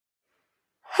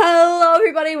Hello,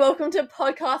 everybody. Welcome to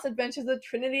Podcast Adventures of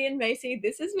Trinity and Macey.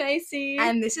 This is Macey.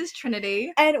 And this is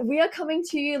Trinity. And we are coming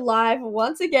to you live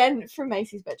once again from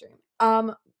Macey's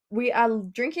bedroom. We are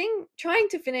trying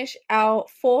to finish our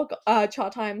 4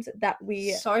 chart times that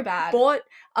we So bad. bought.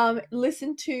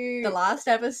 Listen to The last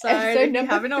episode episode if number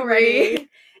you haven't 3. already.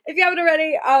 If you haven't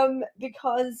already,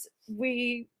 because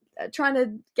we are trying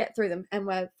to get through them and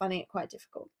we're finding it quite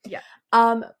difficult. Yeah.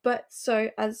 But so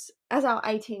as our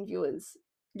 18 viewers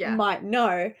Yeah. might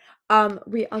know,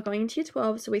 we are going into year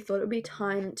 12, so we thought it would be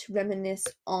time to reminisce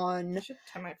on. I should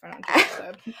turn my phone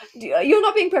on. You're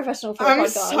not being professional for a I'm podcast.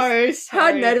 so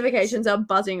sorry. Her notifications are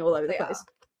buzzing all over the They place. are.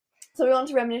 So we want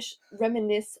to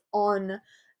reminisce on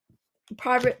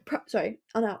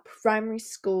on our primary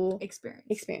school experience.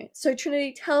 So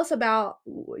Trinity, tell us about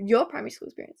your primary school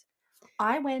experience.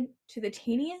 I went to the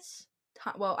teeniest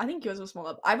time. Well, I think yours was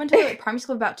smaller. I went to primary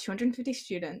school of about 250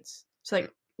 students. So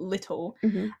like little.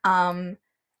 Mm-hmm.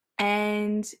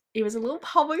 And it was a little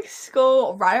public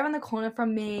school right around the corner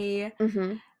from me.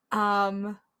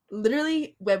 Mm-hmm.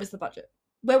 Literally, where was the budget?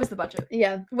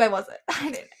 Yeah. Where was it? I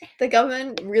don't know. The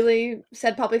government really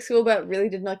said public school, but really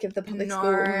did not give the public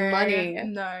school money.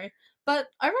 No. But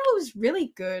overall, it was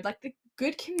really good. Like, the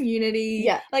good community.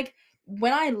 Yeah. Like,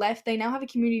 when I left, they now have a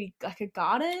community, like, a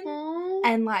garden. Aww.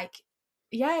 And, like,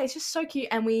 yeah, it's just so cute.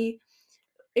 And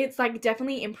it's, like,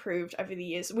 definitely improved over the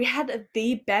years. We had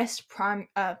the best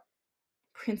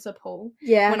principal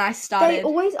when I started. They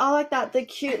always are like that. The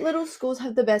cute little schools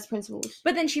have the best principals.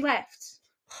 But then she left.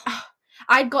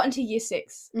 I'd gotten to year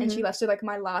 6 and she left. So like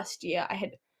my last year, I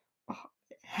had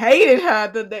hated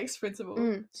her. The next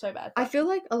principal, so bad. I feel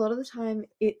like a lot of the time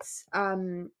it's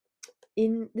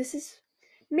this is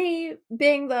me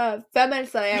being the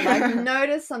feminist that I am. I've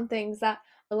noticed some things that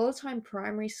a lot of the time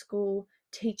primary school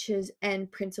teachers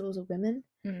and principals are women,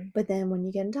 but then when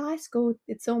you get into high school,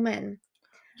 it's all men.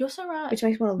 You're so right. Which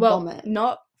makes me want to vomit.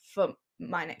 Not for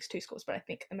my next 2 schools, but I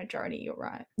think the majority, you're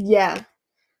right. Yeah.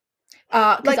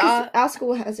 Like our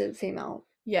school has a female.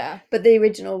 Yeah. But the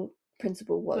original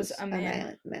principal was a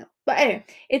male. But anyway,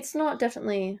 it's not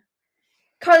definitely...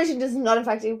 Correlation does not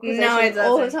affect equalization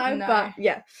all the time, but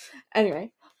yeah.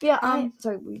 Anyway. Yeah,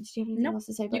 sorry, did you have anything else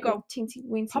to say about your teensy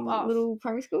weensy little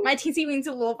primary school? My teensy weensy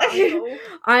little primary school.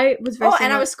 I was very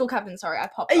and I was school captain, sorry, I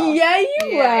popped off. Yeah,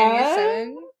 you were. In year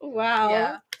 7. Wow.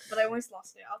 Yeah, but I almost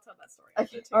lost it. I'll tell that story.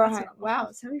 Okay, alright. Wow,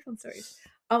 so many fun stories.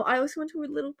 I also went to a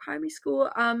little primary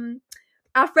school.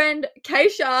 Our friend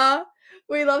Keisha,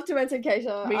 we love to mention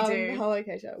Keisha. We do. Hello,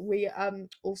 Keisha. We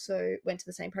also went to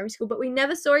the same primary school, but we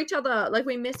never saw each other. Like,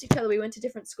 we missed each other. We went to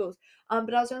different schools.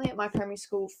 But I was only at my primary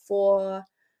school for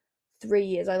 3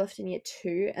 years. I left in year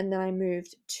 2, and then I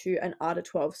moved to an ARDA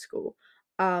 12 school.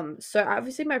 So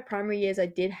obviously my primary years I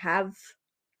did have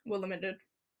were limited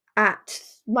at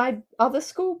my other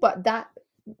school, but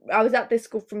I was at this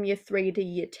school from year 3 to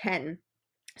year 10.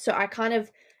 So I kind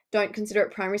of don't consider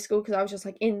it primary school because I was just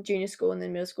like in junior school and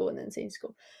then middle school and then senior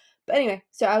school. But anyway,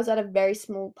 so I was at a very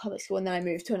small public school and then I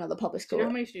moved to another public school. Do you know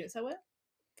how many students there were?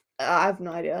 I have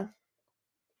no idea.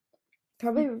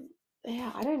 Probably,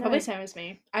 yeah, I don't know. Probably same as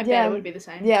me. I bet it would be the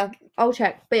same. Yeah, I'll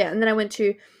check. But yeah, and then I went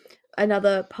to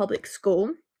another public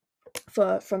school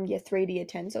from year 3 to year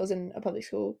 10. So I was in a public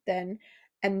school then,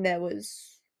 and there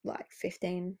was like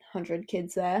 1,500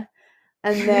 kids there.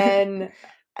 And then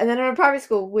I'm in a private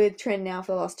school with Trin now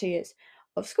for the last 2 years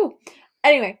of school.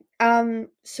 Anyway,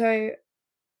 so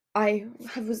I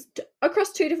was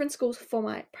across 2 different schools for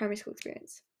my primary school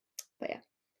experience. But yeah.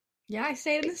 Yeah, I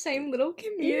stayed in the same little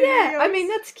community. Yeah, I mean,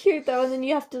 that's cute though, and then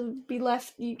you have to be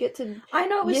left, you get to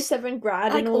year 7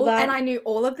 grad and all that. And I knew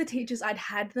all of the teachers, I'd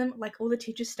had them, like all the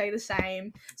teachers stay the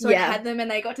same. So I had them and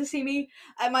they got to see me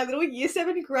at my little year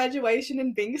 7 graduation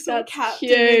and being so captain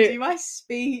and do my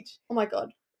speech. Oh my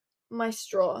god. My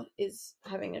straw is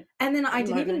having a And then I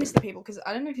didn't even miss the people, because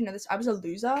I don't know if you know this, I was a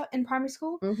loser in primary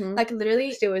school. Like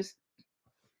literally. Still is.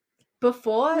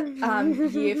 Before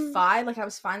year 5, like I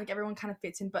was fine, like everyone kind of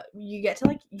fits in, but you get to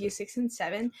like year 6 and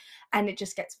 7 and it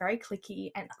just gets very cliquey,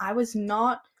 and I wasn't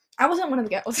one of the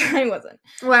girls. I wasn't.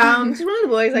 Wow, just one of the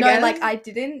boys, I guess. No, like I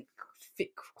didn't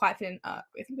quite fit in. I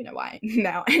think we know why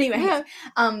now. Anyways, yeah.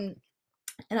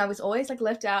 And I was always like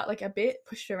left out, like a bit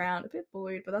pushed around, a bit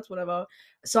bullied, but that's whatever.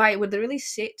 So I would literally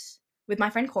sit with my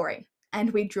friend Corey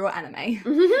and we'd draw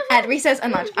anime at recess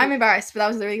and lunch. I'm embarrassed, but that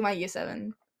was literally my year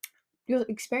 7. Your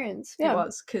experience. Yeah. It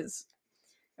was, because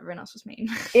everyone else was mean.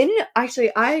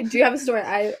 Actually, I do have a story.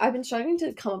 I've been struggling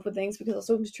to come up with things because I was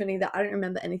talking to Trinity that I don't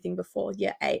remember anything before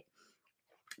year 8.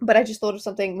 But I just thought of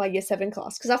something my year 7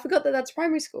 class, because I forgot that that's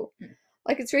primary school.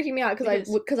 Like, it's freaking me out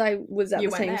because I was at You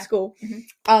the went same there. school.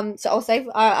 Mhm. So I'll save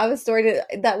I have a story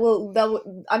that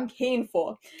will I'm keen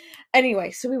for.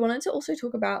 Anyway, so we wanted to also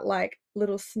talk about like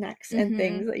little snacks and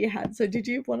things that you had. So did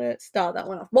you want to start that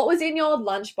one off? What was in your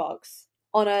lunchbox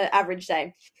on an average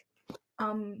day?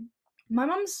 My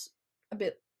mum's a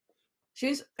bit.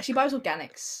 She buys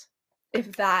organics,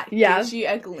 if that Yeah. gives you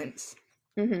a glimpse.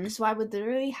 Mm-hmm. So I would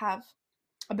literally have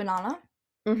a banana.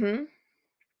 Mm-hmm.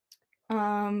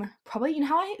 Probably, you know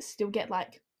how I still get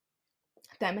like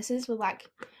thermoses with like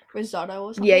risotto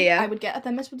or something? Yeah, yeah. I would get a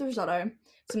thermos with the risotto,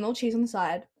 some little cheese on the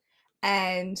side,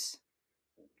 and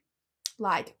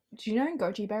like, do you know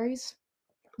goji berries?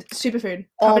 Superfood.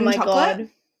 Oh Covered in my chocolate. god.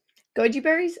 Goji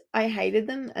berries, I hated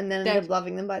them and then They're- ended up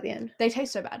loving them by the end. They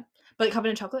taste so bad. But covered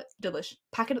in chocolate, delish.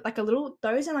 Pack it like a little,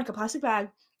 those in like a plastic bag,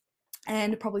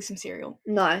 and probably some cereal.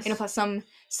 Nice. You know, plus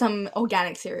some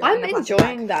organic cereal. I'm in a plastic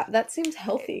enjoying bag. that. That seems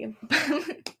healthy.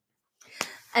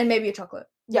 And maybe a chocolate.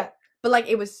 Yeah. But like,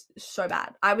 it was so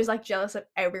bad. I was like jealous of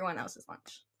everyone else's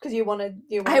lunch. Because you wanted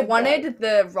I wanted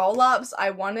the roll-ups. I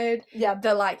wanted yeah.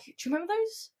 the like. Do you remember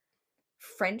those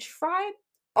French fry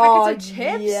packets of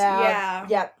chips? Yeah.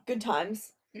 Yeah. Good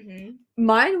times.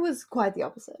 Mine was quite the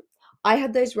opposite. I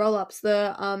had those roll-ups,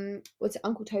 the what's it,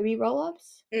 Uncle Toby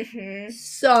roll-ups?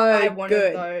 So I wanted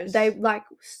good. those. They like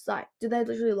did they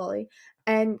literally lolly?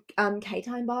 And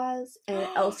K-Time bars and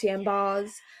LCM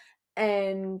bars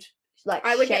and like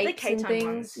I would get the shakes K-Time and things.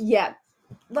 ones. Yeah.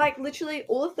 Like literally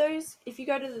all of those, if you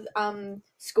go to the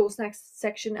school snacks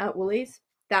section at Woolies,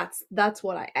 that's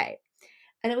what I ate.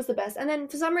 And it was the best. And then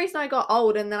for some reason I got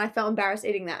old and then I felt embarrassed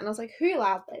eating that and I was like, who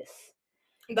allowed this?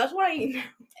 That's what I eat now.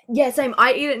 Yeah, same.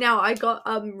 I eat it now. I got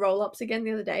roll-ups again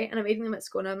the other day and I'm eating them at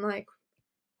school and I'm like,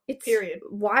 it's period.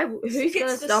 Why? Who's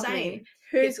gonna stop me?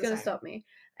 Who's gonna same. stop me?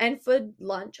 And for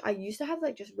lunch, I used to have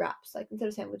like just wraps, like instead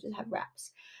of sandwiches, have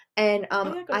wraps. And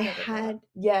I had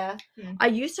I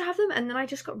used to have them, and then I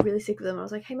just got really sick of them. I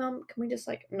was like, hey mum, can we just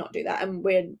like not do that? And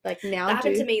we're like now that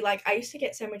happened to me. Like I used to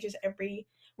get sandwiches every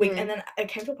week, and then it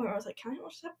came to a point where I was like, can I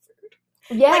not just have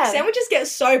food? Yeah, like sandwiches get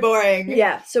so boring.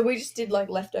 Yeah, so we just did like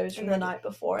leftovers from the night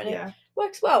before, and it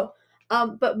works well.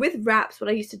 But with wraps, what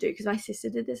I used to do, because my sister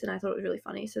did this and I thought it was really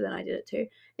funny, so then I did it too.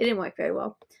 It didn't work very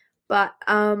well. But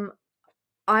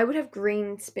I would have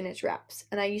green spinach wraps,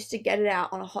 and I used to get it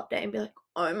out on a hot day and be like,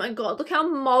 oh my god, look how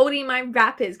moldy my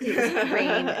wrap is, because it was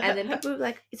green. And then people were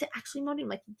like, is it actually moldy? I'm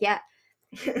like, yeah.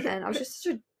 And I was just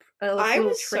such a I little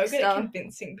was trickster. so good at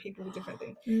convincing people with different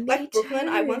things. Me like Brooklyn,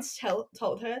 too. I once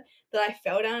told her that I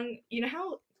fell down. You know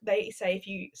how they say if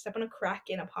you step on a crack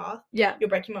in a path, you'll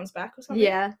break your mum's back or something?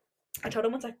 Yeah. I told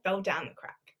her once I fell down the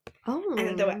crack. Oh. And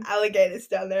then there were alligators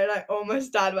down there and I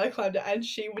almost died when I climbed it, and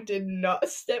she did not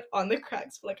step on the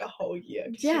cracks for like a whole year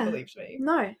because she believed me.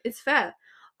 No, it's fair.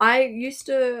 I used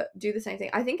to do the same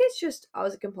thing. I think it's just I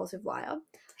was a compulsive liar.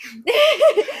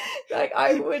 Like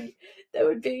there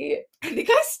would be I think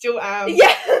I still am.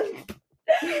 Yeah.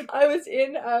 I was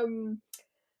in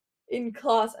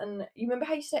class, and you remember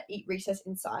how you used to eat recess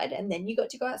inside and then you got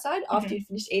to go outside after you'd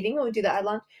finished eating, or we do that at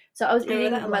lunch? So I was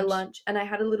eating my lunch and I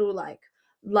had a little like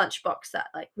lunch box that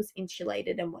like was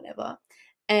insulated and whatever,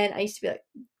 and I used to be like,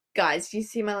 guys, do you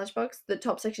see my lunchbox? The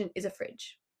top section is a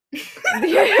fridge.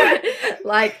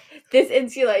 Like, this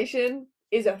insulation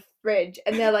is a fridge.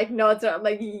 And they're like, no, it's not. I'm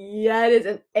like, yeah, it is.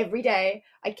 And every day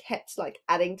I kept like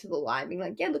adding to the line, being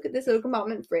like, yeah, look at this little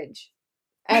compartment fridge.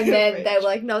 And then they were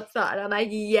like, no, it's not. And I'm like,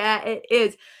 yeah, it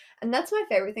is. And that's my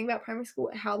favorite thing about primary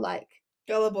school, how like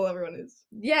gullible everyone is.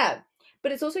 Yeah.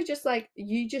 But it's also just like,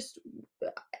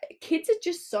 kids are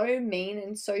just so mean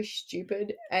and so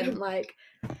stupid, and like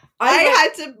I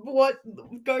had to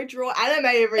go draw anime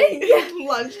every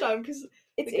lunchtime because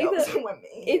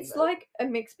it's like a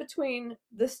mix between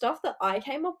the stuff that I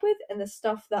came up with and the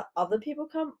stuff that other people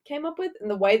came up with, and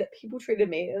the way that people treated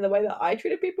me and the way that I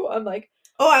treated people. I'm like,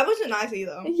 oh, I wasn't nice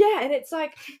either. Yeah, and it's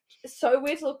like so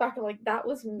weird to look back and like, that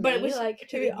was me. But it was like,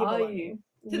 who are you?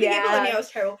 To the people in me, I was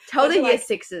terrible. Tell the year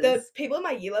sixes. The people in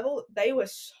my year level, they were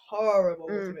horrible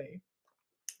to me.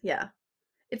 Yeah.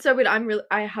 It's so weird.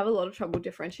 I have a lot of trouble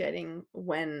differentiating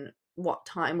what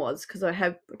time was, because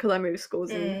I moved schools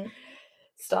and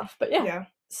stuff. But yeah.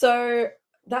 So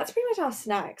that's pretty much our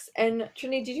snacks. And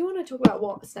Trini, did you want to talk about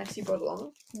what snacks you brought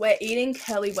along? We're eating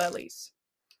curly wellies.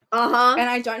 And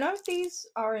I don't know if these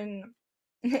are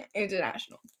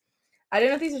international. I don't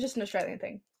know if these are just an Australian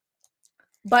thing.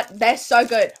 But they're so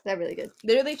good. They're really good.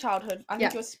 Literally childhood. I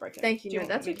think yours is broken. Thank you. No,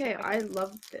 that's okay. I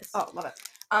love this. Oh, love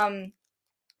it.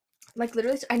 Like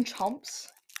literally, and chomps.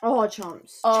 Oh,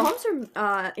 chomps. Chomps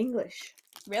are English.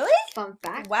 Really? Fun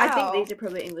fact. Wow. I think these are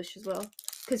probably English as well,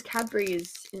 because Cadbury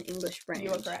is an English brand.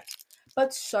 You are correct.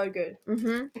 But so good.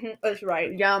 That's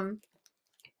right. Yum.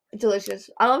 Delicious.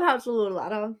 I love how it's a little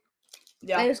ladder.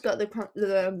 Yeah. I just got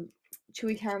the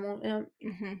chewy caramel in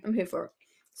it. I'm here for it.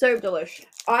 So Delish.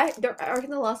 I reckon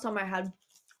the last time I had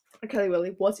a Curly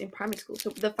Willy was in primary school. So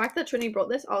the fact that Trinity brought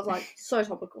this, I was like, so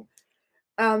topical.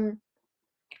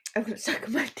 I've got it stuck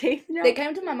in my teeth now. They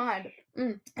came to my mind.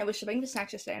 I was shopping for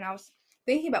snacks yesterday, and I was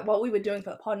thinking about what we were doing for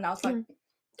the pod, and I was like,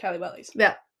 Curly Willies.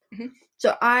 Yeah.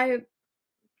 So I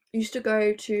used to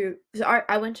go to. So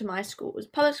I went to my school. It was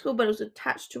public school, but it was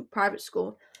attached to a private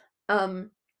school. And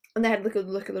they had like a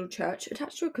little church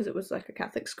attached to it because it was like a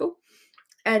Catholic school,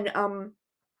 and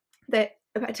they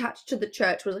attached to the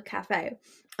church was a cafe.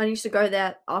 I used to go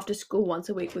there after school once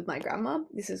a week with my grandma.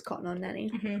 This is Cotton On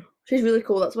Nanny. She's really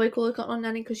cool. That's why we call her Cotton On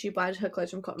Nanny, because she buys her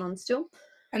clothes from Cotton On still.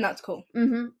 And that's cool.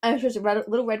 And she's a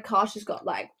little red car. She's got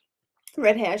like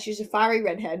red hair. She's a fiery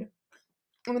redhead.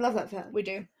 And we love that for her. We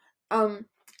do.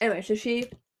 Anyway,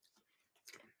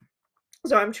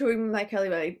 so I'm chewing my Curly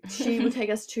Willy. She would take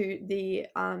us to the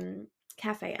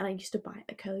cafe, and I used to buy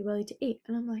a Curly Willy to eat.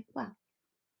 And I'm like, wow,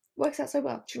 works out so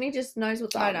well. Trini just knows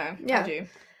what's up. I know. Yeah. I do.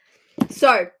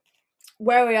 So,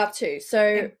 where are we up to? So,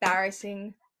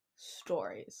 embarrassing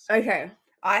stories. Okay.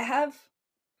 I have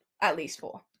at least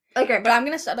 4. Okay. But I'm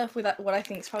going to start off with what I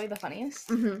think is probably the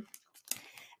funniest. And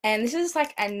this is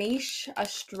like a niche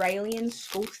Australian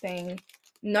school thing.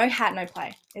 No hat, no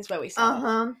play is where we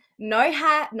start. No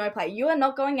hat, no play. You are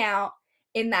not going out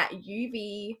in that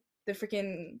UV, the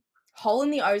freaking hole in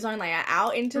the ozone layer,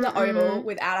 out into the oval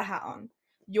without a hat on.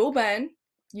 You'll burn.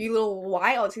 You little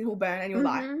white Aussies will burn, and you'll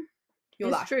die.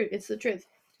 It's true. It's the truth.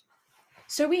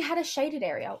 So we had a shaded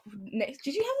area.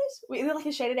 Did you have this? We had like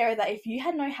a shaded area that if you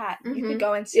had no hat, you could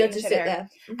go and sit in the shaded area.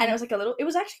 And it was like it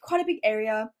was actually quite a big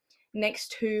area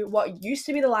next to what used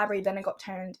to be the library. Then it got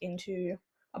turned into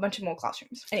a bunch of more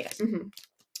classrooms. Anyways.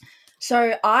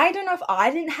 So I don't know if I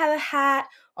didn't have a hat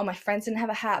or my friends didn't have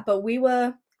a hat, but we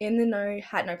were in the no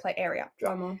hat, no play area.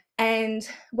 Drama. And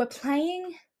we're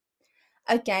playing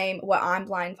a game where I'm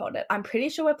blindfolded. I'm pretty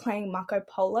sure we're playing Marco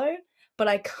Polo, but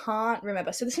I can't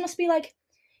remember. So this must be like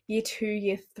year 2,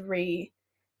 year 3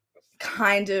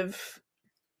 kind of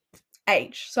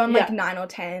age. So I'm like 9 or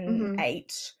 10,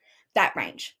 8, that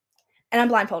range. And I'm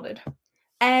blindfolded.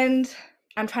 And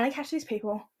I'm trying to catch these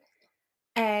people.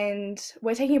 And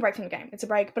we're taking a break from the game. It's a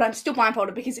break, but I'm still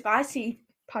blindfolded because if I see,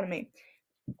 pardon me,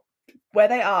 where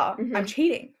they are, I'm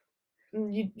cheating.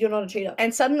 You're not a cheater.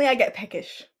 And suddenly I get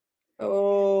peckish.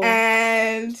 Oh.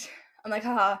 And I'm like,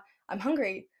 haha, I'm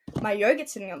hungry. My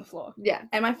yogurt's sitting on the floor. Yeah.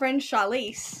 And my friend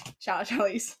Charlize, shout out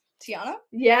Charlize, Tiana?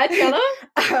 Yeah,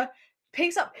 Tiana?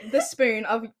 Picks up the spoon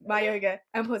of my yogurt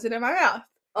and puts it in my mouth.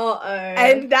 Uh-oh.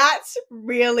 And that's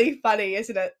really funny,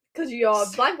 isn't it? Because you're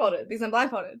blindfolded. Because I'm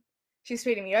blindfolded. She's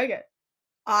feeding me yogurt.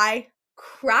 I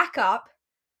crack up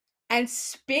and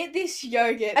spit this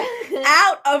yogurt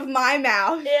out of my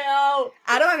mouth. Ew.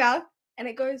 Out of my mouth. And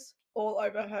it goes all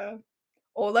over her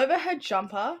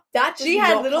jumper. That she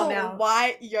had little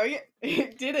white yogurt.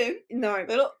 It didn't. No.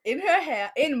 Little in her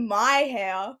hair, in my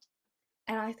hair.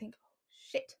 And I think, oh,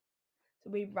 shit. So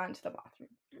we run to the bathroom.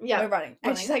 Yeah. We're running.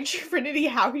 And she's like, Trinity,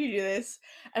 how can you do this?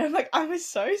 And I'm like, I'm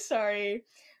so sorry.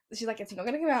 She's like, it's not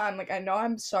going to come out. I'm like, I know,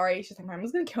 I'm sorry. She's like, my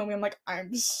mom's going to kill me. I'm like,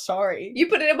 I'm sorry. You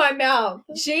put it in my mouth.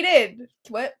 She did.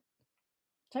 What?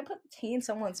 Don't put tea in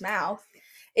someone's mouth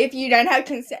if you don't have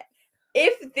consent.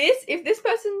 If this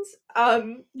person's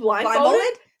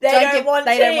blindfolded, they don't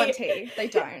want tea. They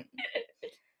don't.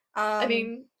 I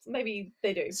mean, maybe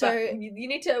they do. So you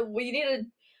need to.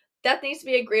 That needs to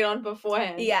be agreed on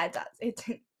beforehand. Yeah, it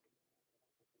does.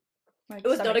 It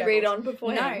was not agreed on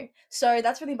beforehand. No. So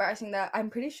that's really embarrassing. That I'm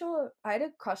pretty sure I had a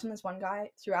crush on this one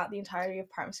guy throughout the entirety of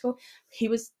primary school. He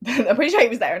was. I'm pretty sure he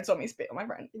was there and saw me spit on my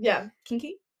friend. Yeah.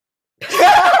 Kinky.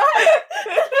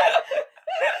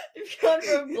 You've gone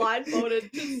from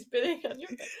blindfolded to spitting on your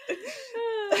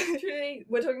Trinity,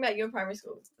 we're talking about you in primary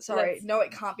school. Sorry. No,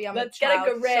 it can't be. I'm let's a child.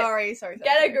 get a grip. Sorry.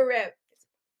 Get a grip.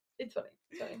 It's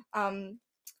funny.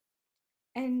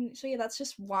 And so yeah, that's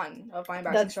just one of my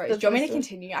embarrassing stories. Do you want me to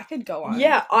continue? I could go on.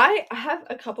 Yeah, I have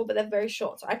a couple, but they're very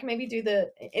short, so I can maybe do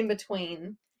the in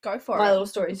between. Go for my it. Little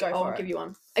stories. I'll give you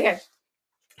one. Okay,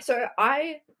 so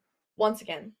I once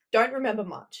again don't remember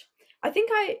much. I think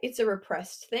it's a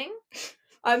repressed thing.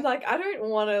 I'm like, I don't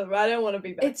want to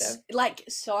be back there. It's like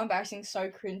so embarrassing, so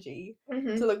cringy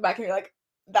to look back and be like,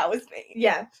 that was me.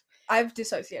 Yeah. I've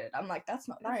dissociated. I'm like, that's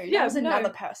not that was another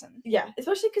person. Yeah,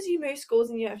 especially because you move schools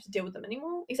and you don't have to deal with them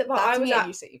anymore. Except for I was at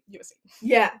UC.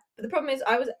 Yeah, but the problem is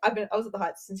I was at the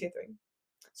Heights since year 3.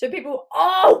 So people,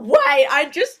 oh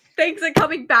wait, things are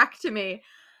coming back to me.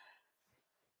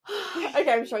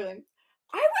 Okay, I'm struggling.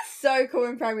 I was so cool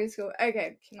in primary school.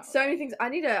 Okay, Cannot so relate. many things. I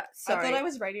need to. Sorry. I thought I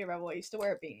was Radio Rebel. I used to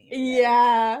wear a beanie.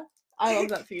 Yeah, I love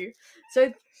that for you.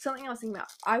 So something I was thinking about.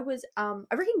 I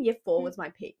reckon year 4 was my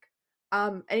peak.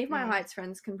 Any of my Heights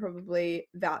friends can probably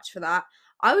vouch for that.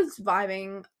 I was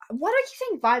vibing. Why do I keep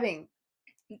saying vibing?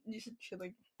 You said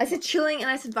chilling. I said chilling and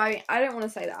I said vibing. I don't want to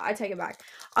say that. I take it back.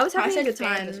 I was having a good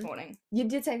time this morning. You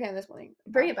did say fan this morning.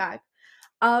 Bring it back.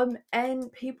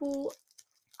 And people,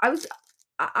 I was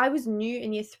new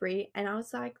in year 3, and I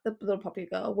was like the little popular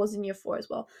girl. Was in year 4 as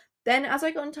well. Then as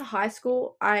I got into high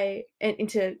school, middle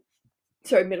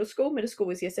school. Middle school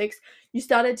was year 6. I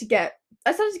started to get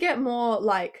more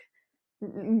like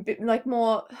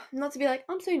more, not to be like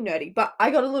I'm so nerdy, but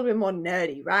I got a little bit more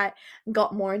nerdy, right?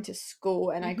 Got more into school,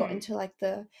 and I got into like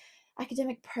the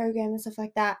academic program and stuff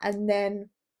like that, and then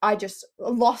I just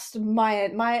lost my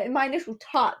initial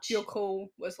touch. Your cool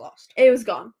was lost. It was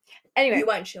gone. Anyway, you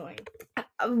weren't chilling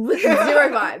with 0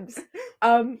 vibes.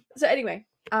 So anyway,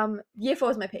 year 4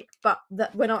 was my peak, but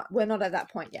we're not at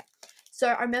that point yet. So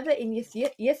I remember in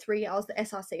year 3, I was the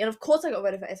SRC, and of course I got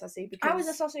voted for SRC because I was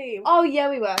SRC. Oh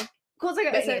yeah, we were. Of course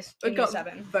I got year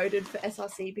 7. voted for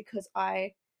SRC because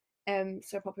I am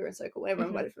so popular and so cool.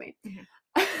 Everyone voted for me.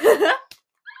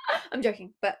 I'm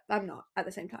joking, but I'm not at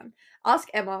the same time. Ask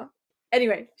Emma.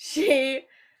 Anyway, she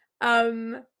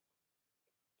was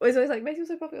always like, makes me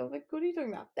so popular. I'm like, what are you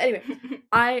talking about? Anyway,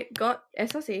 I got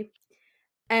SRC,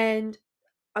 and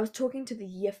I was talking to the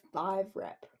year 5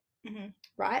 rep,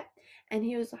 right? And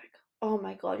he was like, oh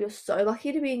my god, you're so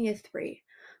lucky to be in year 3.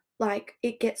 Like,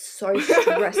 it gets so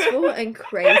stressful and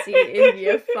crazy in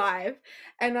year 5.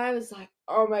 And I was like,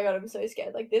 oh my god, I'm so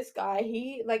scared. Like, this guy,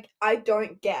 I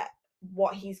don't get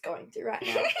what he's going through right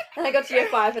now. And I got to year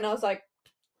 5 and I was like,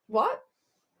 what?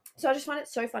 So I just find it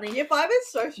so funny. Year 5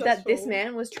 is so stressful. That this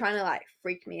man was trying to, like,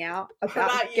 freak me out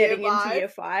about getting into year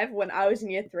 5 when I was in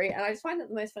year 3. And I just find that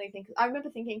the most funny thing, because I remember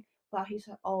thinking, wow, he's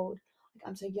so old. Like,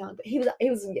 I'm so young. But he was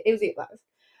year 5.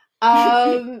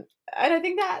 And I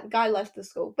think that guy left the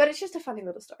school, but it's just a funny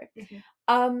little story.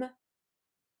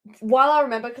 While I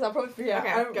remember, because I'll probably forget.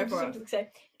 Okay, go for it. Say,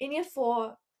 in year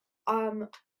 4,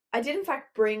 I did in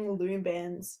fact bring loom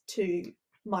bands to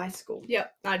my school.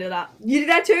 Yep, I did that. You did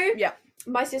that too? Yep.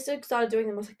 My sister started doing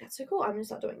them. I was like, that's so cool. I'm gonna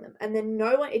start doing them. And then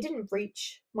it didn't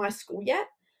reach my school yet.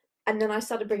 And then I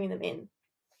started bringing them in,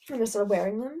 and I started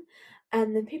wearing them.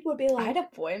 And then people would be like, I had a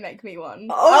boy make me one.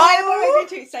 Oh, I had a boy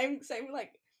make me too. Same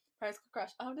like primary school crush.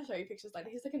 I'll have to show you pictures later.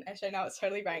 He's like an SJ now. It's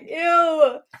totally rank.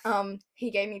 Ew. He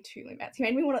gave me 2 loom bands. He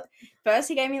made me one. First,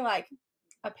 he gave me like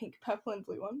a pink, purple, and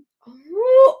blue one.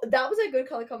 Ooh, that was a good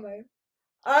color combo.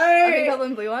 A pink, purple,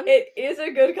 and blue one. It is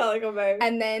a good color combo.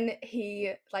 And then he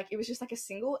it was just like a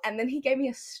single. And then he gave me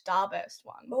a starburst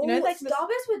one. Oh, you know, like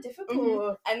starburst were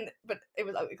difficult. But it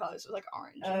was ugly colors. It was like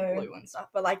orange and blue and stuff.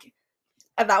 But like,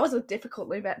 that was a difficult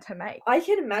loom band to make. I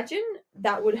can imagine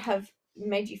that would have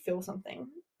made you feel something,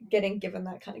 getting given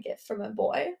that kind of gift from a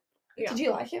boy. Yeah. Did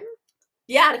you like him?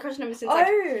 Yeah, I had a crush on him since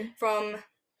from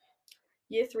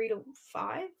year 3 to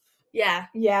 5. Yeah.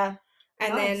 Yeah.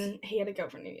 And then he had a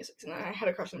girlfriend in year 6, and then I had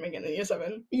a crush on him again in year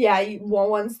 7. Yeah,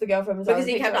 once the girlfriend was because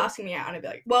he kept asking me out, and I'd be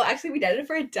like, well, actually, we dated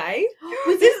for a day.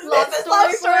 Was this love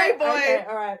story, boy? Okay,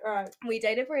 all right. We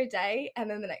dated for a day, and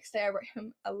then the next day I wrote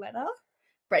him a letter,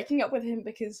 breaking up with him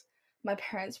because my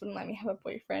parents wouldn't let me have a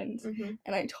boyfriend,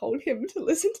 and I told him to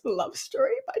listen to the Love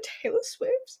Story by Taylor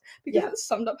Swift because it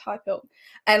summed up how I felt.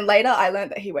 And later I learned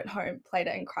that he went home, played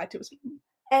it, and cried to his mom.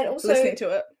 And also listening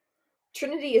to it.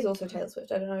 Trinity is also Taylor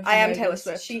Swift. I don't know if I am Taylor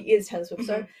Swift. She is Taylor Swift.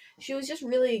 So she was just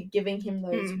really giving him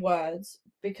those words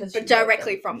because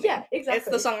directly from me. Yeah, exactly. It's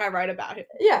the song I wrote about him.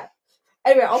 Yeah.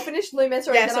 Anyway, I'll finish Lumen's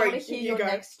story, then I want to hear your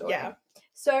next story. Yeah.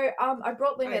 So I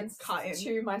brought Lumen's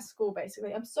to my school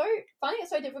basically. I'm finding it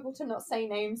so difficult to not say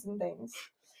names and things.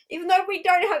 Even though we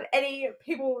don't have any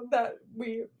people that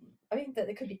I think that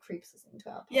there could be creeps listening to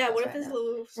our podcast. Yeah, what if there's a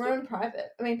little we're on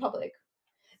public.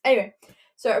 Anyway,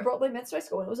 so I brought Lumen's to my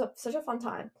school and it was such a fun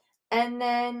time. And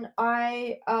then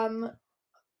I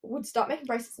would start making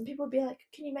bracelets and people would be like,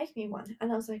 can you make me one?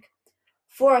 And I was like,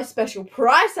 for a special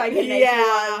price I can make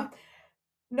you one.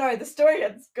 No, the story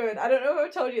gets good. I don't know if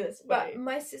I've told you this, but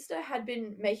my sister had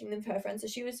been making them for her friends. So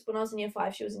she was, when I was in year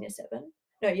 5, she was in year 7.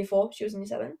 No, year 4, she was in year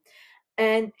 7.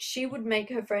 And she would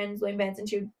make her friends loom bands and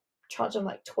she would charge them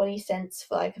like 20 cents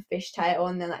for like a fishtail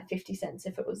and then like 50 cents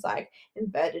if it was like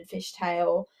inverted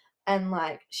fishtail. And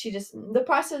like the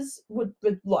prices would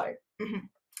low.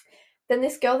 Then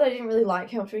this girl that I didn't really like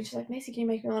came up to me. She's like, Macy, can you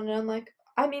make me one? And I'm like,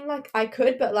 I mean, like, I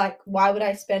could, but like, why would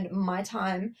I spend my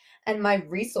time and my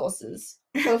resources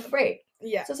for free?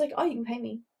 Yeah. So I was like, oh, you can pay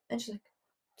me. And she's like,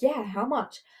 yeah, how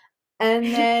much? And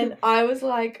then I was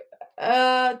like,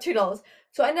 $2.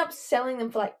 So I ended up selling them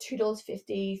for like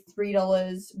 $2.50,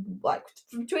 $3, like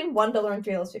between $1 and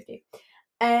 $3.50.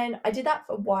 And I did that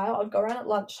for a while. I'd go around at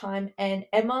lunchtime, and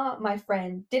Emma, my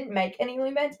friend, didn't make any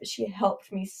loom bands, but she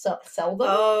helped me sell them.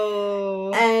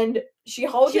 Oh. And she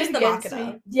holds She it was the against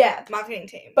marketer. me. Yeah. Marketing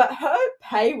team. But her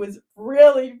pay was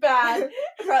really bad.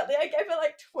 Apparently, I gave her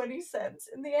like 20 cents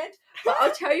in the end. But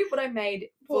I'll tell you what I made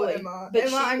Poor fully. Emma. But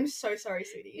Emma, I'm so sorry,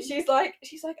 sweetie. she's like,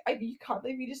 you can't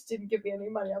believe you just didn't give me any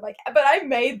money. I'm like, but I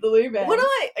made the loom bands. What do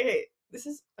I? Okay, this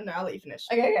is. No, I'll let you finish.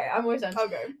 Okay, I'm always done. I'll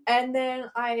go. And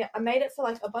then I made it for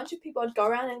like a bunch of people. I'd go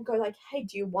around and go like, hey,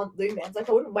 do you want loom bands? Like,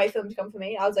 I wouldn't wait for them to come for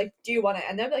me. I was like, do you want it?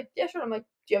 And they'd be like, yeah, sure. I'm like,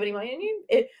 do you have any money on you?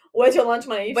 Where's your lunch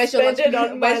money? Where's your lunch Spend it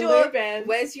money? on my loom bands.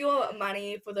 Where's your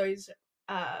money for those?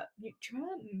 Do you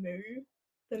remember Moo?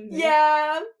 The Moo?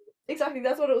 Yeah, exactly.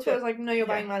 That's what it was for. I was like, no, you're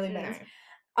buying my loom bands. No.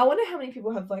 I wonder how many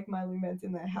people have like my loom bands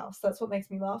in their house. That's what makes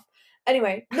me laugh.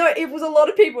 Anyway, no, it was a lot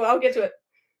of people. I'll get to it.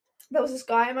 There was this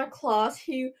guy in my class.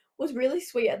 He was really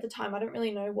sweet at the time. I don't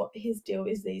really know what his deal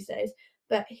is these days,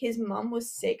 but his mum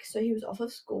was sick, so he was off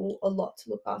of school a lot to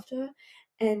look after her.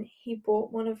 And he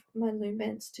bought one of my loom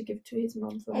bands to give to his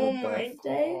mum for her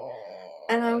birthday. God.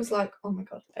 And I was like, oh my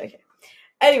god, okay.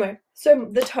 Anyway, so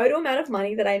the total amount of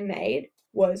money that I made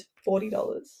was $40.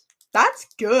 That's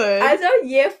good. As a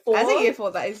year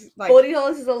 4, that is like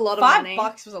 $40 is a lot of money.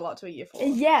 $5 was a lot to a year 4.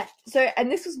 Yeah. So,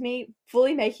 and this was me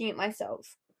fully making it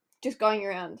myself, just going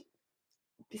around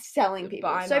selling people.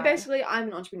 But I so know. basically, I'm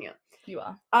an entrepreneur. You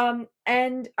are.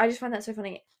 And I just find that so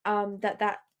funny.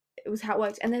 That it was how it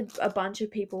worked, and then a bunch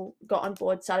of people got on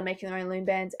board, started making their own loom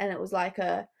bands, and it was like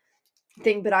a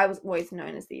thing. But I was always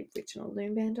known as the original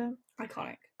loom bander.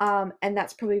 Iconic. And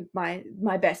that's probably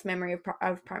my best memory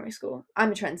of primary school.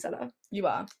 I'm a trendsetter. You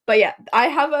are. But yeah, I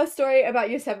have a story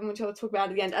about year 7, which I'll talk about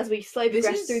at the end as we slowly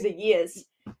progress through the years.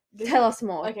 Tell us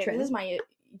more. Okay, Trin. this is my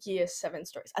year 7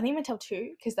 stories. I think I'm gonna tell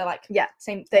 2 because they're like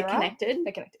same. They're connected.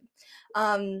 They're connected.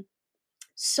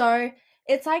 So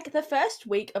it's like the first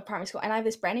week of primary school, and I have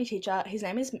this brand new teacher. His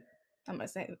name is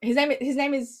his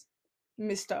name is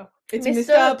Mr. It's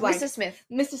Mr. Blank. Mr. Smith.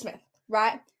 Mr. Smith,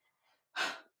 right?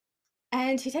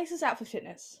 And he takes us out for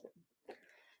fitness,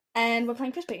 and we're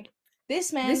playing frisbee.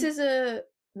 This man. This is a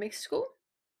mixed school.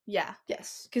 Yeah.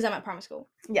 Yes. Because I'm at primary school.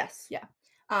 Yes. Yeah.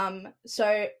 So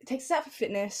it takes us out for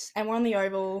fitness, and we're on the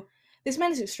oval. This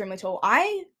man is extremely tall.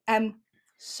 I am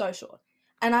so short,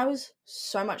 and I was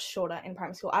so much shorter in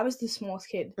primary school. I was the smallest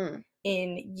kid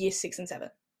in year 6 and 7.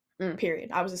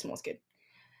 Period. I was the smallest kid,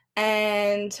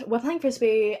 and we're playing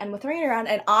frisbee, and we're throwing it around,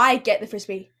 and I get the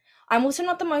frisbee. I'm also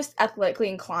not the most athletically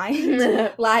inclined.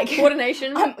 Like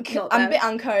coordination. I'm a bit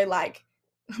unco, like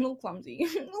a little clumsy.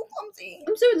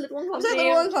 I'm so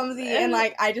little and clumsy. And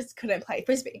like I just couldn't play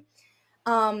frisbee.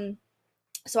 So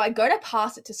I go to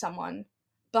pass it to someone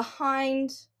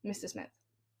behind Mr. Smith.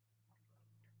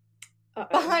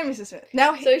 Behind Mr. Smith.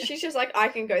 Now, so she's just like, I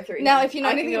can go through. Now, if you know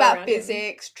anything about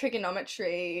physics,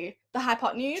 trigonometry, the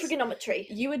hypotenuse, trigonometry,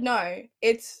 you would know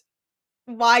it's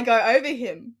why go over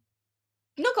him,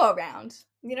 not go around.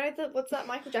 You know what's that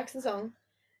Michael Jackson song?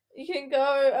 You can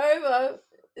go over.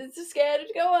 It's too scared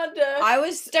to go under. I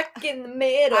was stuck in the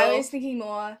middle. I was thinking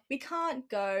more, we can't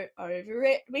go over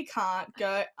it. We can't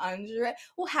go under it.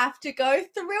 We'll have to go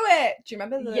through it. Do you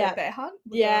remember the bear hunt?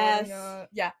 Yes.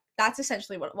 Yeah, that's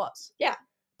essentially what it was. Yeah.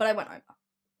 But I went over.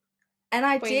 And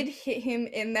I did hit him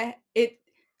in the... It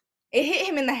hit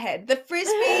him in the head. The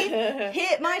frisbee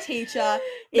hit my teacher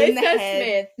in the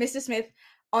head. Mr. Smith.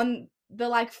 On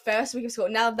the first week of school.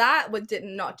 Now that did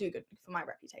not do good for my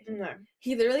reputation. No.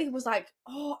 He literally was like,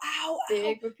 oh, ow,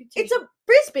 big reputation. It's a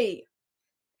frisbee.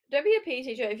 Don't be a PE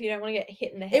teacher if you don't want to get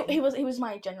hit in the head. He was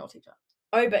my general teacher.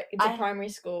 Oh, but it's a primary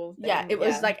school thing. Yeah, it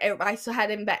was like I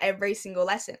had him at every single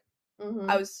lesson.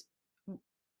 I was... Are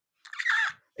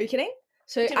you kidding?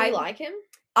 So Did you like him?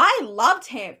 I loved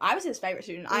him. I was his favorite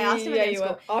student. I asked him again in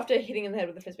school. After hitting him in the head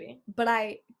with the frisbee. But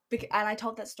I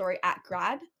told that story at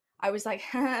grad. I was like,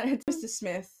 it's Mr.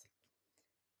 Smith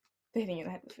for hitting you in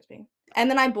the head with a frisbee. And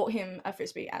then I bought him a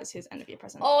frisbee as his end of year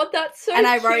present. Oh, that's so cute. And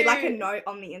I wrote a note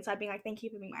on the inside being like, thank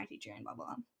you for being my teacher and blah, blah,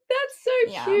 blah. That's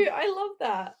so cute. I love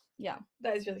that. Yeah.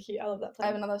 That is really cute. I love that plan. I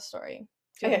have another story.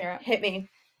 Do you want to hear it? Hit me.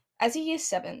 As a year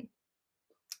 7,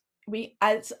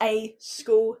 as a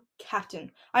school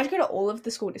captain, I had to go to all of the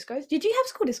school discos. Did you have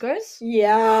school discos?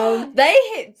 Yeah. They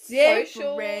hit different.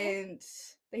 Social. They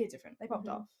hit different. They popped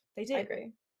off. They did. I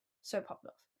agree. So popped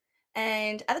off.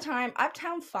 And at the time,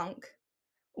 Uptown Funk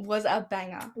was a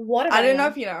banger. What a banger. I don't know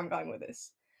if you know where I'm going with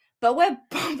this. But we're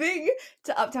bumping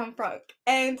to Uptown Funk.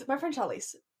 And my friend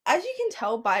Charlize, as you can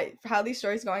tell by how these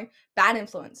stories are going, bad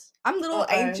influence. I'm little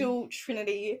Uh-oh. angel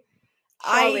Trinity.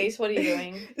 Charlize, what are you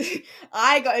doing?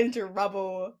 I got into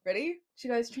rubble. Ready? She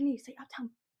goes, Trinity, say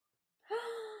uptown.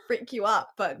 Freak you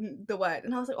up, but the word.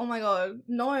 And I was like, oh my god,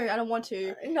 no, I don't want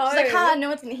to. No. She's like, no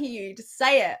one's gonna hear you. Just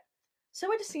say it. So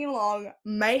we're just singing along.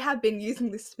 May have been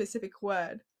using this specific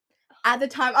word. At the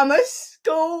time, I'm a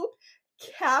school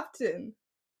captain.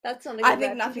 That's not a good I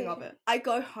think nothing of reputation. it. I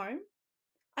go home.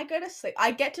 I go to sleep.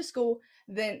 I get to school.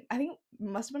 Then I think it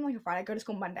must have been like a Friday. I go to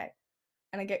school Monday,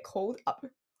 and I get called up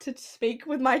to speak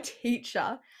with my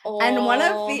teacher. And one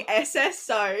of the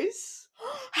SSOs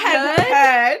had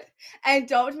heard and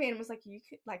told me and was like, you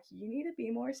need to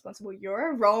be more responsible.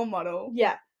 You're a role model.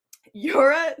 Yeah.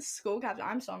 You're a school captain.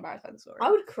 I'm so embarrassed by the story. I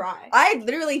would cry. I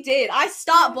literally did. I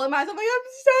start blowing myself. I'm like, I'm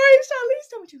sorry, Charlize.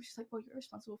 Tell me too. She's like, well, you're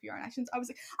responsible for your own actions. I was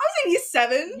like, I was in year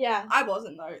 7. Yeah. I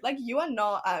wasn't though. Like, you are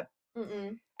not a.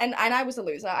 Mm-mm. And I was a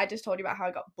loser. I just told you about how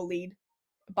I got bullied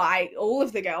by all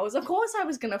of the girls. Of course, I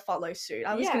was gonna follow suit.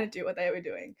 I was gonna do what they were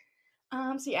doing.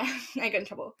 So yeah, I got in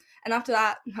trouble. And after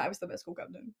that, I was the best school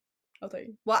captain. I'll tell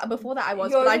you. Well, before that I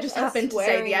was, but I just happened to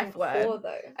say the F word.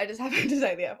 I just happened to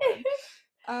say the F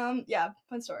word. Yeah,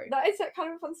 fun story. That is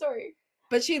kind of a fun story.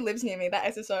 But she lives near me,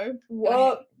 that SSO.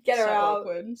 Well, get her out.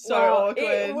 Awkward. So awkward.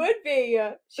 It would be.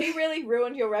 She really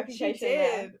ruined your reputation. She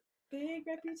did. Big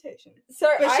reputation. So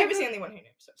but she was the only one who knew.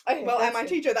 So okay, well, and my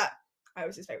teacher that I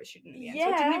was his favourite student in the end, so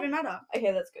it didn't even matter.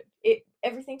 Okay, that's good.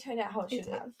 Everything turned out how it should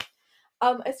have.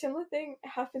 A similar thing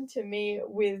happened to me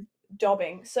with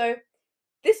dobbing. So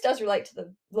this does relate to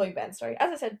the loom band story. As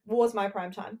I said, was my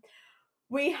prime time.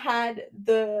 We had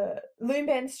the loom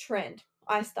bands trend.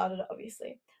 I started it,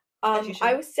 obviously.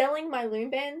 I was selling my loom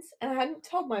bands and I hadn't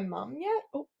told my mum yet.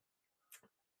 Oh.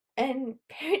 And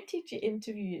parent-teacher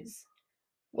interviews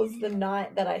was the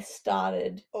night that I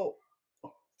started. Oh.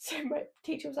 So my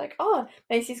teacher was like, oh,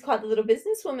 Macy's quite the little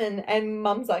businesswoman. And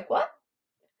mum's like, what?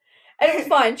 And it was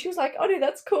fine. She was like, oh, no,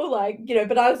 that's cool. Like, you know,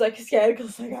 but I was like scared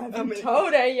because like, I haven't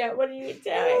told her yet. What are you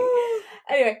doing?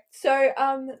 Anyway, so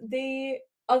the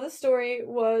other story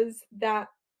was that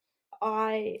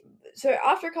so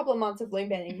after a couple of months of loom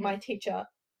banding, my teacher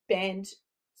banned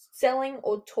selling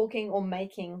or talking or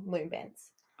making loom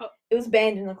bands. Oh. It was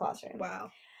banned in the classroom.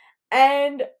 Wow.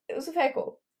 And it was a fair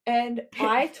call. And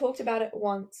I talked about it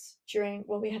once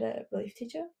we had a relief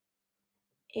teacher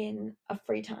in a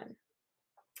free time.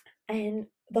 And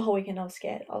the whole weekend I was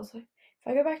scared. I was like,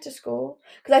 if I go back to school,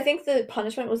 because I think the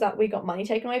punishment was that we got money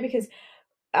taken away because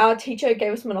our teacher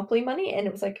gave us Monopoly money and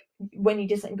it was like, when you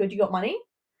did something good, you got money,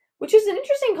 which is an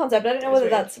interesting concept. I don't know whether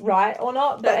that's right or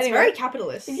not. But anyway, very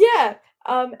capitalist. Yeah.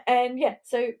 And yeah,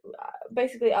 so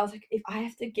basically I was like, if I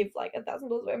have to give like $1,000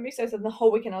 away, I'm gonna be so sad. The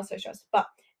whole weekend I was so stressed, but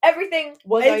everything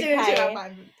was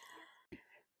okay.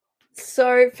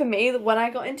 So for me, when I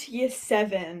got into year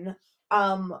 7,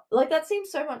 like that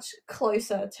seems so much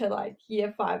closer to like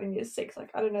year 5 and year 6. Like,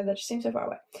 I don't know, that just seems so far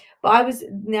away. But I was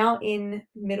now in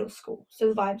middle school, so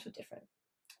the vibes were different.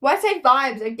 Well, I say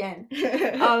vibes again.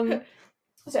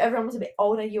 So everyone was a bit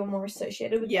older. You were more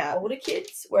associated with the older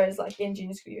kids, whereas like in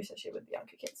junior school, you're associated with the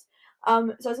younger kids.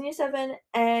 So I was in year 7,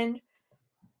 and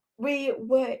we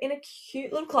were in a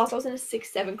cute little class. I was in a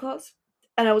 6-7 class.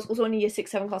 And I was also in a year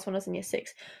 6-7 class when I was in year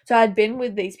 6. So I'd been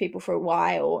with these people for a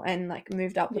while and like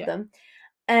moved up with them.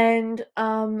 And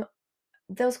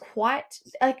there was quite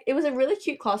it was a really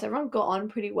cute class. Everyone got on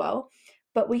pretty well.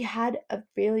 But we had a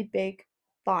really big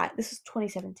fight. This was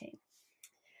 2017.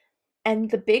 And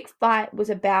the big fight was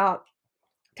about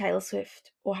Taylor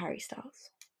Swift or Harry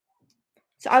Styles.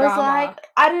 So I was like,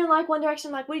 I didn't like One Direction.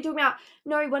 I'm like, what are you talking about?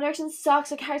 No, One Direction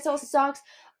sucks. Like, Harry Styles sucks.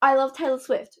 I love Taylor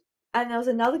Swift. And there was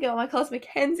another girl in my class,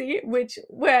 Mackenzie, which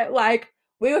we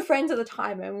were friends at the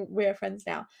time and we're friends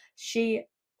now. She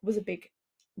was a big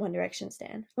One Direction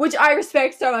stan, which I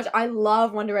respect so much. I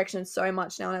love One Direction so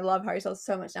much now and I love Harry Styles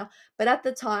so much now. But at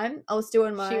the time, I was still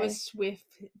in my... She was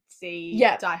Swiftie,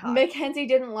 diehard. Mackenzie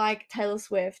didn't like Taylor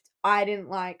Swift. I didn't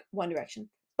like One Direction.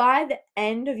 By the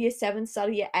end of year 7, start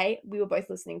of year 8, we were both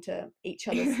listening to each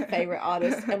other's favourite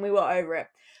artists and we were over it.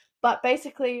 But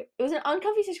basically, it was an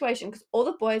uncomfy situation because all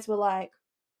the boys were like,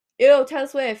 ew, Taylor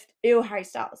Swift, ew, Harry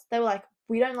Styles. They were like,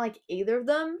 we don't like either of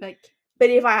them. But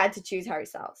if I had to choose Harry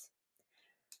Styles.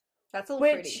 That's a little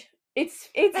fruity. It's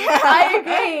I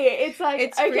agree. It's like,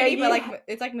 it's fruity, but like,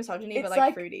 it's like misogyny, but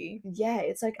like fruity. Yeah,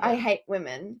 it's like, I hate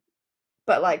women.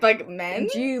 But like men?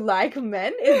 Do you like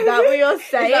men? Is that what you're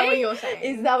saying? Is that what you're saying?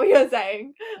 Is that what you're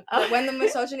saying? When the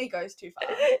misogyny goes too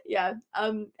far. Yeah.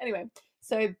 Anyway,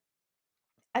 so...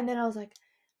 And then I was like,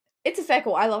 It's a fair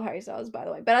call. I love Harry Styles, by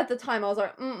the way. But at the time, I was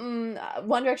like,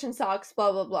 One Direction sucks,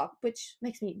 blah, blah, blah. Which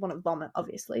makes me want to vomit,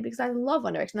 obviously, because I love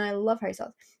One Direction and I love Harry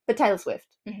Styles. But Taylor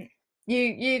Swift. Mhm.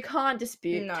 You can't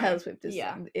dispute No. Taylor Swift is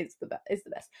the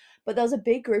best. But there was a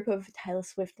big group of Taylor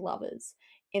Swift lovers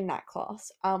in that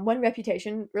class. When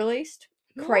Reputation released,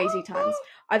 crazy times.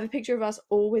 I have a picture of us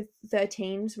all with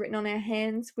 13s written on our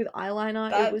hands with eyeliner.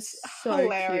 That's it was so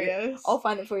hilarious. cute. I'll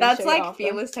find it for you. That's to show you like after.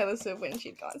 fearless Taylor Swift when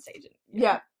she'd go on stage.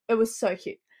 Yeah, it was so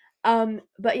cute.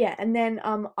 But yeah, and then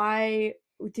I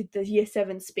did the year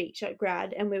 7 speech at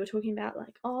grad, and we were talking about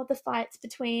like the fights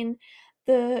between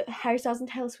the Harry Styles and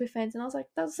Taylor Swift fans, and I was like,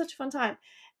 that was such a fun time.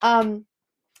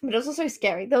 But it was also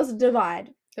scary. There was a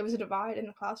divide. There was a divide in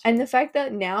the classroom. And the fact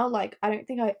that now, like, I don't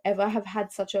think I ever have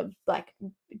had such a, like,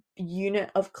 unit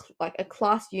of, like, a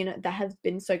class unit that has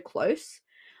been so close.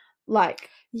 Like,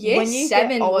 when you 7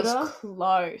 get older, was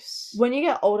close. When you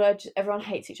get older, just, everyone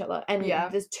hates each other. And yeah.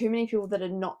 there's too many people that are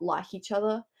not like each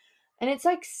other. And it's,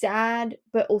 like, sad,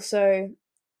 but also,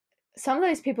 some of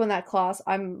those people in that class,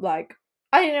 I'm, like,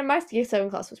 I don't know, my year 7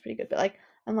 class was pretty good, but, like,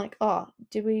 I'm like,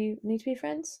 do we need to be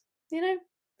friends? You know?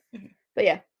 Mm-hmm. But,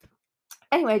 yeah.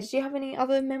 Anyway, did you have any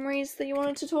other memories that you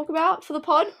wanted to talk about for the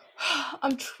pod?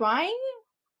 I'm trying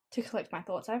to collect my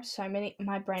thoughts. I have so many.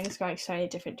 My brain is going so many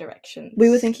different directions. We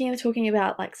were thinking of talking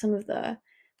about like some of the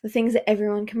things that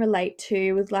everyone can relate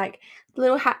to with like the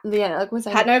little hat. Yeah, like we're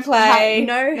saying, hat no play.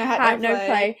 No hat, no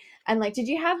play. And like, did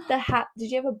you have the hat?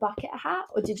 Did you have a bucket hat,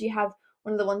 or did you have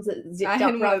one of the ones that zipped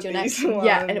up around your neck? Ones.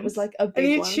 Yeah, and it was like a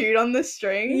big one. And you chewed on the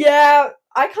string. Yeah,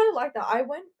 I kind of like that.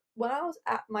 When I was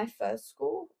at my first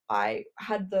school, I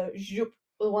had the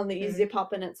one that you zip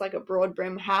up and it's like a broad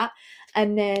brim hat.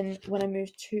 And then when I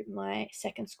moved to my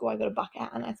second school, I got a bucket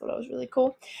hat and I thought it was really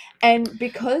cool. And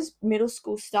because middle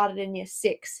school started in year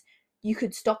 6, you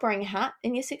could stop wearing a hat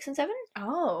in year 6 and 7.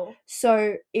 Oh.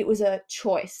 So it was a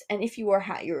choice. And if you wore a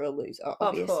hat, you're a loser,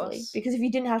 obviously. Of course. Because if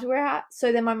you didn't have to wear a hat,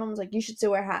 so then my mom was like, you should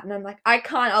still wear a hat. And I'm like, I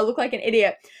can't, I'll look like an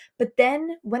idiot. But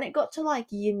then when it got to like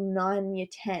year 9, year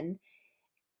 10,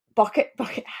 bucket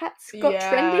hats got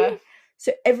trendy.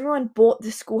 So everyone bought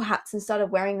the school hats and started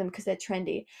wearing them because they're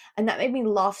trendy. And that made me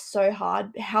laugh so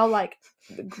hard how like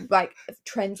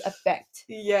trends affect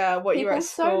what you wear at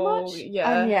school. So much.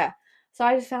 Yeah. So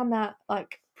I just found that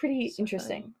like pretty so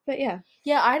interesting. Funny. But yeah.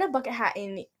 Yeah, I had a bucket hat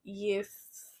in year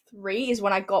 3 is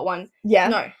when I got one. Yeah.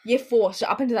 No, year 4. So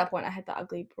up until that point I had the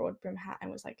ugly broad brim hat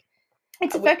and was like,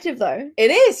 it's effective though.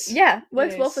 It is. Yeah.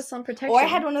 Works well for sun protection. Or I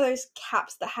had one of those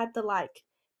caps that had the like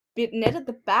bit net at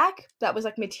the back that was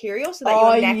like material so that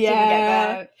your neck didn't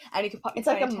get burnt and you could pop. It's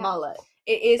like a mullet.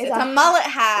 It is. It's a mullet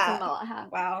hat. It's a mullet hat.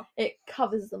 Wow. It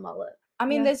covers the mullet. I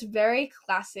mean, there's very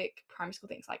classic primary school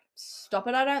things like stop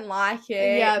it, I don't like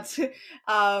it. Yeah.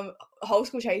 Whole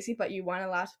school chasey, but you weren't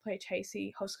allowed to play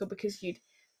chasey whole school because you'd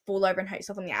fall over and hurt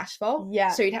yourself on the asphalt.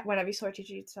 Yeah. So whenever you saw a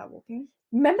teacher, you'd start walking.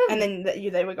 Remember? And then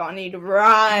they were gone and you'd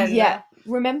run. Yeah.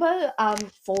 Remember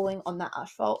falling on that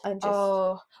asphalt and just...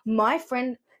 Oh, my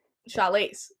friend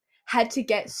Charlize had to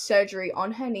get surgery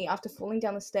on her knee after falling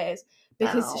down the stairs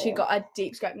because she got a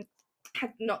deep scrape.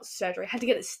 Had to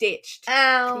get it stitched.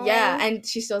 Ow. Yeah, and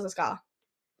she still has a scar.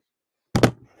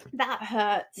 That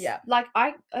hurts. Yeah. Like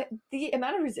the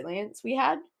amount of resilience we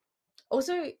had.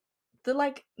 Also,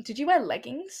 did you wear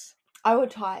leggings? I wore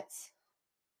tights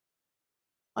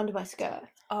under my skirt.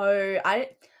 Oh,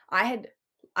 I'd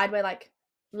wear like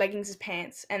leggings as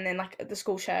pants and then like the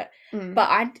school shirt.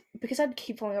 But because I'd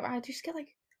keep falling over, I'd just get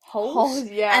like holes.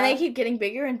 Yeah. And they keep getting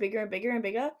bigger and bigger and bigger and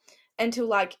bigger until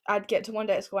like I'd get to one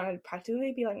day at school and I'd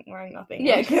practically be like wearing nothing.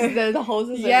 Yeah, because the holes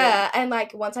are so big. And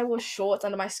like once I wore shorts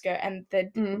under my skirt and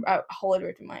a hole had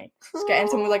ripped in my skirt and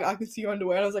someone was like, I can see your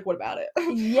underwear, and I was like, what about it?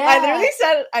 Yeah. I literally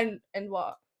said and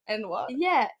what? And what?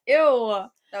 Yeah. Ew.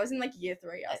 That was in like year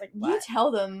 3. I was like, what? You tell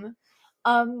them.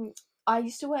 I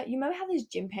used to wear, you remember how these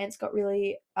gym pants got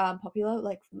really popular?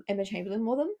 Like Emma Chamberlain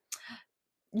wore them?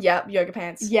 Yeah, yoga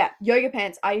pants. Yeah, yoga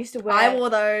pants. I used to wear. I wore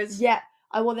those. Yeah,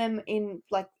 I wore them in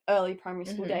like early primary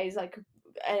school days. Like,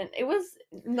 and it was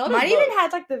not. Mine even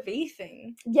had like the V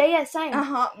thing. Yeah, same.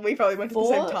 We probably went to the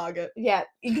same Target. Yeah,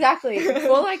 exactly.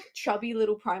 For like chubby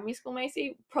little primary school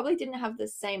Macy, probably didn't have the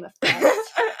same effect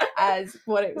as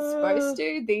what it was supposed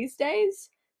to these days.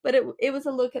 But it was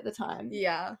a look at the time.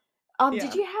 Yeah.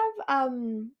 Did you have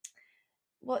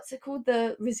what's it called?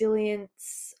 The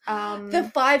resilience.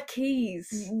 The 5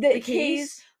 keys. The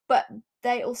keys, but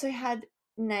they also had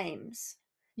names.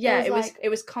 Yeah, it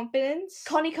was confidence.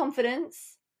 Connie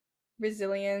confidence.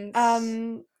 Resilience.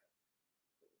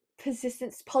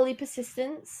 Persistence. Poly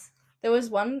persistence. There was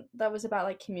one that was about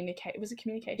like communicate. Was it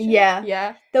communication? Yeah.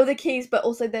 Yeah. There were the keys, but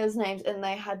also there was names, and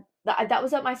they had That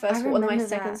was at my first I school, and then my remember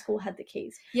second that. school had the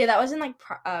keys. Yeah, that was in like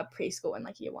preschool and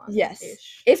like year 1. Yes.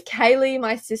 Ish. If Kaylee,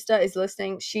 my sister, is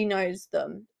listening, she knows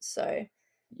them. So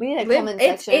we need a comment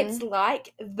section. It's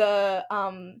like the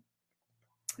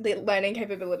learning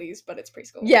capabilities, but it's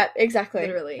preschool. Yeah, exactly.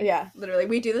 Literally. Yeah. Literally.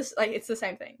 We do this, like, it's the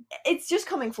same thing. It's just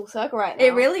coming full circle right now.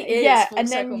 It really is. Yeah, full and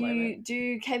then circle you moment.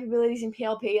 do capabilities in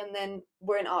PLP, and then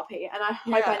we're in RP, and I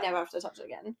hope I Yeah. never have to touch it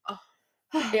again.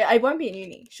 Yeah, I won't be in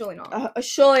uni. Surely not.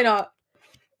 Surely not.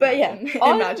 But Imagine.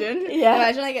 yeah. Imagine. Yeah.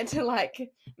 Imagine I get to,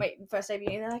 like, my first day of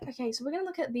uni, and they're like, okay, so we're going to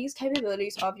look at these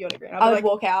capabilities of your degree. And I would like,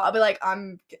 walk out. I'll be like,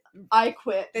 I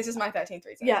quit. This is my 13th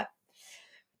reason. Yeah.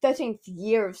 13th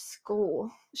year of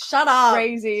school. Shut up.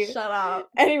 Crazy. Shut up.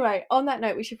 Anyway, on that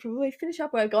note, we should probably finish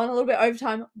up. We're going a little bit over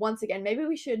time once again. Maybe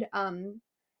we should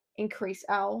increase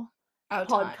our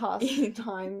podcast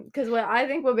time, because I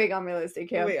think we're being unrealistic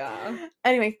here. We are.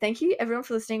 Anyway, thank you everyone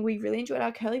for listening. We really enjoyed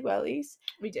our curly whirlies.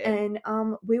 We did. And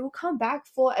we will come back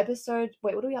for episode.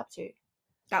 Wait, what are we up to?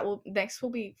 Next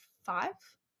will be 5.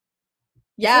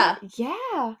 Yeah.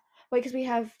 Yeah. Wait, because we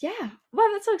have, wow,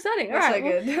 that's so exciting. All right, so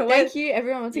good. Thank you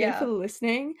everyone once again for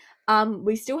listening.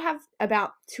 We still have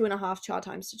about 2.5 char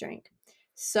times to drink,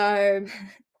 so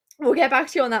we'll get back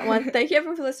to you on that one. Thank you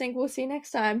everyone for listening. We'll see you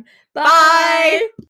next time. Bye.